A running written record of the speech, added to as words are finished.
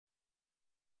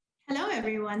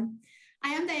everyone. I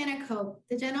am Dayana Cope,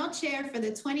 the General Chair for the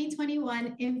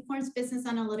 2021 Informs Business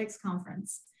Analytics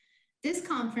Conference. This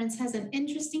conference has an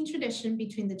interesting tradition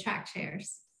between the track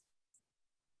chairs.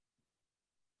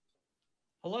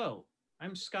 Hello,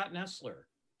 I'm Scott Nessler,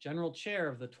 General Chair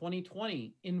of the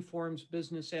 2020 Informs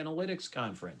Business Analytics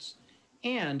Conference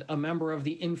and a member of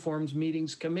the Informs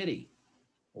Meetings Committee.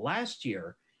 Last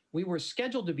year, we were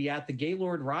scheduled to be at the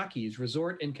Gaylord Rockies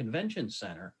Resort and Convention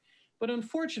Center, but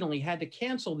unfortunately had to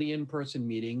cancel the in-person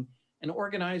meeting and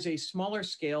organize a smaller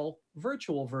scale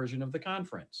virtual version of the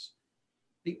conference.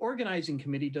 The organizing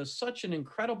committee does such an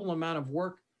incredible amount of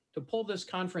work to pull this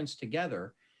conference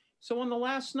together. So on the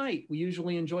last night, we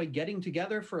usually enjoy getting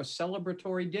together for a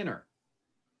celebratory dinner.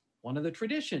 One of the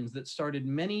traditions that started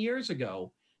many years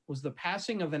ago was the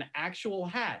passing of an actual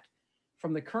hat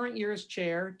from the current year's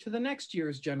chair to the next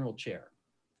year's general chair.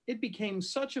 It became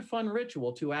such a fun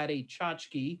ritual to add a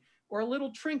tchotchke or a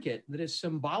little trinket that is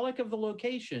symbolic of the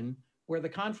location where the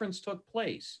conference took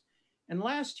place. And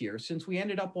last year, since we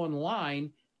ended up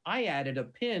online, I added a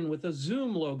pin with a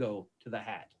Zoom logo to the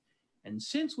hat. And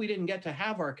since we didn't get to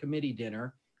have our committee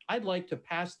dinner, I'd like to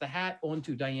pass the hat on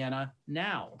to Dayana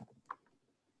now.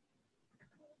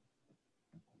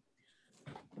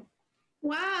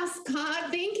 Wow,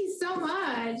 Scott, thank you so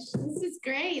much. This is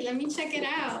great. Let me check it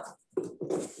out.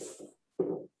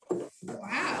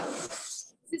 Wow,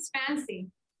 this is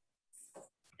fancy.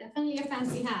 Definitely a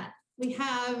fancy hat. We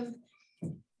have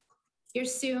your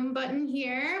Zoom button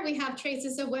here. We have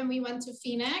traces of when we went to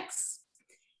Phoenix,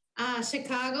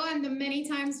 Chicago, and the many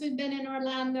times we've been in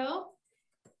Orlando.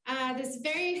 This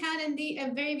very hat indeed,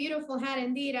 a very beautiful hat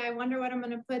indeed. I wonder what I'm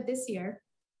gonna put this year.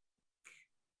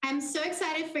 I'm so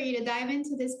excited for you to dive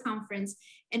into this conference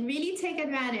and really take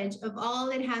advantage of all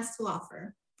it has to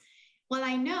offer. While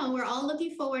I know we're all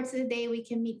looking forward to the day we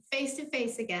can meet face to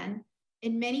face again,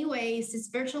 in many ways, this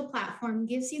virtual platform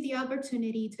gives you the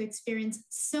opportunity to experience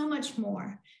so much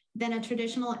more than a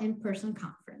traditional in-person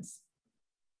conference.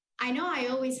 I know I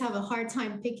always have a hard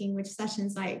time picking which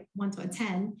sessions I want to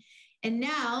attend, and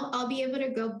now I'll be able to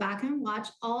go back and watch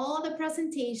all the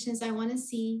presentations I want to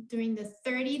see during the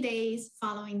 30 days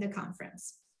following the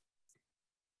conference.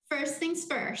 First things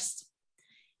first,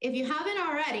 if you haven't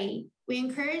already, we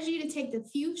encourage you to take the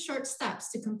few short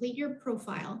steps to complete your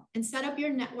profile and set up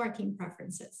your networking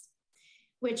preferences,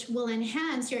 which will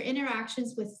enhance your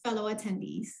interactions with fellow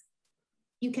attendees.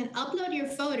 You can upload your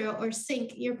photo or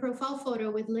sync your profile photo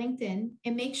with LinkedIn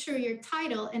and make sure your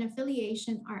title and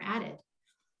affiliation are added.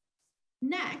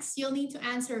 Next, you'll need to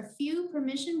answer a few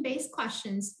permission-based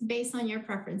questions based on your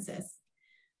preferences.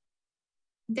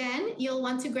 Then you'll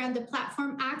want to grant the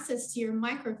platform access to your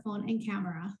microphone and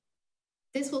camera.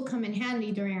 This will come in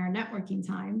handy during our networking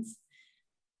times.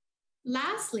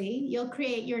 Lastly, you'll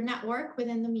create your network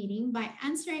within the meeting by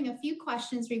answering a few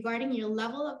questions regarding your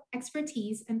level of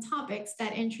expertise and topics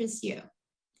that interest you.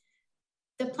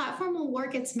 The platform will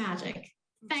work its magic,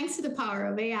 thanks to the power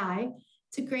of AI,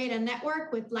 to create a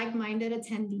network with like-minded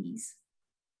attendees.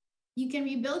 You can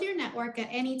rebuild your network at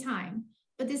any time,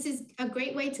 but this is a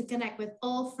great way to connect with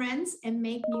old friends and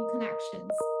make new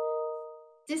connections.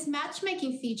 This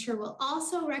matchmaking feature will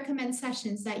also recommend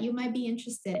sessions that you might be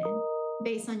interested in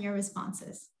based on your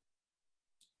responses.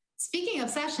 Speaking of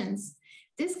sessions,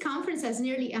 this conference has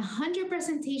nearly 100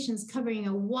 presentations covering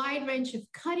a wide range of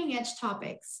cutting-edge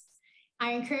topics.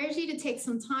 I encourage you to take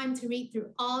some time to read through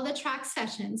all the track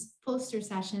sessions, poster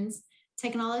sessions,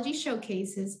 technology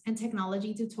showcases, and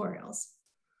technology tutorials.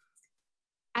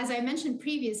 As I mentioned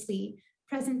previously,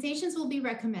 presentations will be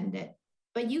recommended,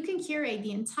 but you can curate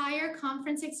the entire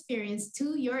conference experience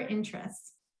to your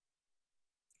interests.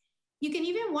 You can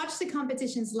even watch the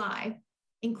competitions live,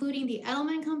 including the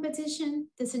Edelman competition,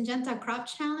 the Syngenta Crop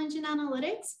Challenge in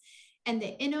Analytics, and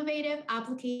the Innovative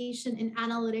Application in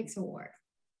Analytics Award.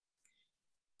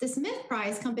 The Smith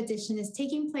Prize competition is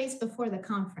taking place before the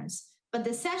conference, but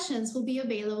the sessions will be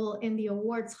available in the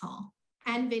awards hall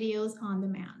and videos on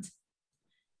demand.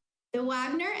 The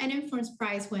Wagner and Informs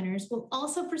Prize winners will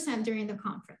also present during the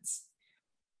conference.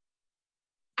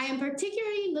 I am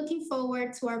particularly looking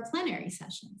forward to our plenary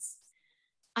sessions.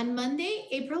 On Monday,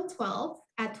 April 12th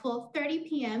at 12:30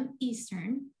 p.m.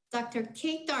 Eastern, Dr.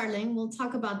 Kate Darling will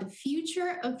talk about the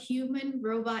future of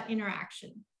human-robot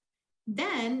interaction.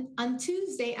 Then, on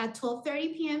Tuesday at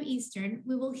 12:30 p.m. Eastern,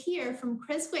 we will hear from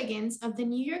Chris Wiggins of the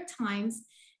New York Times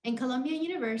and Columbia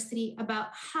University about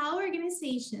how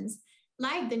organizations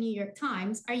like the New York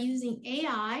Times are using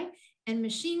AI and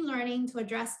machine learning to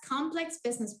address complex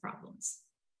business problems.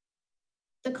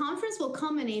 The conference will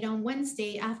culminate on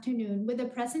Wednesday afternoon with a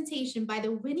presentation by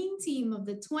the winning team of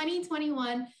the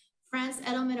 2021 France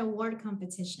Edelman Award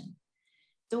competition,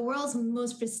 the world's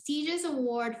most prestigious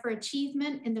award for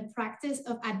achievement in the practice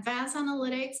of advanced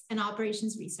analytics and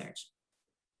operations research.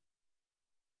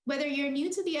 Whether you're new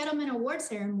to the Edelman Award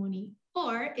ceremony,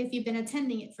 or if you've been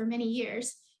attending it for many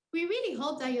years, we really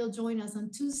hope that you'll join us on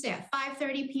Tuesday at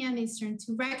 5:30 p.m. Eastern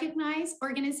to recognize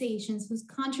organizations whose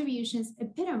contributions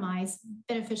epitomize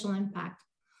beneficial impact,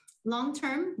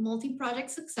 long-term multi-project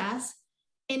success,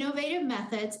 innovative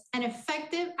methods, and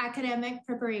effective academic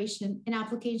preparation in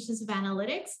applications of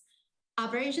analytics,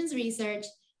 operations research,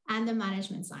 and the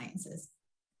management sciences.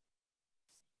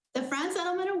 The Franz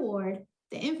Edelman Award,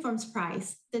 the Informs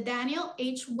Prize, the Daniel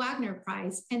H. Wagner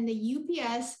Prize, and the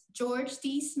UPS George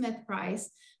D. Smith Prize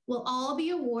will all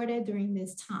be awarded during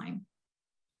this time.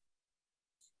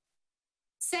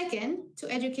 Second, to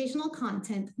educational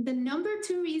content, the number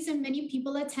 2 reason many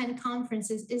people attend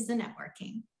conferences is the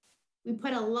networking. We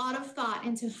put a lot of thought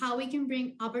into how we can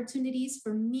bring opportunities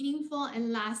for meaningful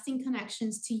and lasting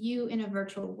connections to you in a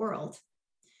virtual world.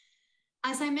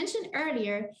 As I mentioned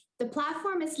earlier, the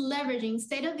platform is leveraging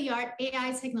state-of-the-art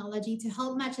AI technology to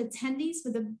help match attendees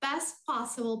with the best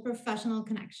possible professional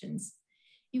connections.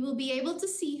 You will be able to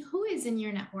see who is in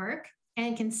your network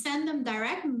and can send them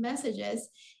direct messages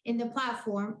in the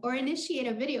platform or initiate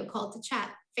a video call to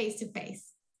chat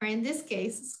face-to-face, or in this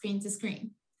case,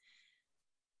 screen-to-screen.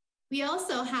 We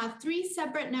also have 3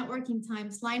 separate networking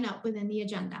times lined up within the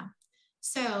agenda.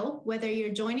 So whether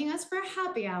you're joining us for a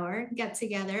happy hour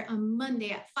get-together on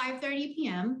Monday at 5:30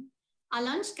 p.m., a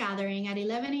lunch gathering at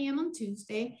 11 a.m. on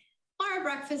Tuesday, or a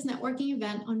breakfast networking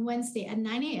event on Wednesday at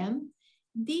 9 a.m.,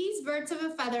 these Birds of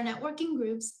a Feather networking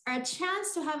groups are a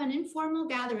chance to have an informal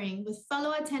gathering with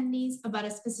fellow attendees about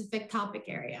a specific topic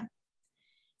area.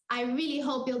 I really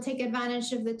hope you'll take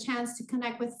advantage of the chance to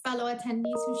connect with fellow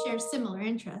attendees who share similar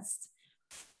interests.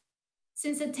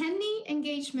 Since attendee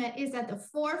engagement is at the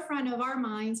forefront of our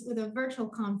minds with a virtual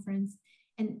conference,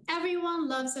 and everyone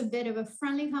loves a bit of a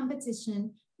friendly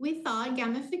competition, we thought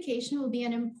gamification will be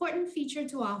an important feature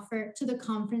to offer to the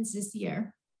conference this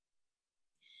year.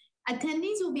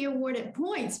 Attendees will be awarded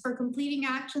points for completing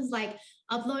actions like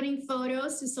uploading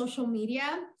photos to social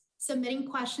media, submitting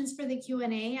questions for the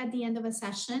Q&A at the end of a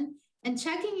session, and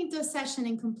checking into a session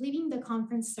and completing the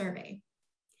conference survey.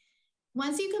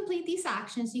 Once you complete these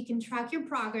actions, you can track your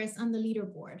progress on the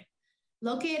leaderboard,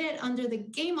 located under the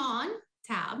Game On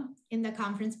tab in the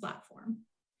conference platform.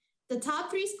 The top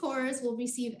 3 scorers will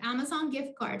receive Amazon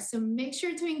gift cards, so make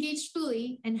sure to engage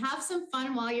fully and have some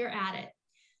fun while you're at it.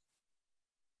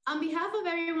 On behalf of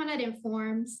everyone at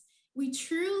Informs, we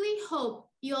truly hope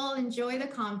you all enjoy the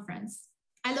conference.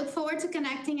 I look forward to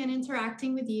connecting and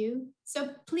interacting with you, so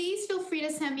please feel free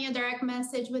to send me a direct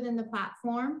message within the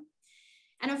platform.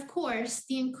 And of course,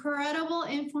 the incredible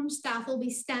Inform staff will be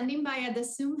standing by at the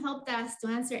Zoom help desk to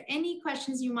answer any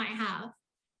questions you might have.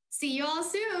 See you all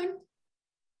soon.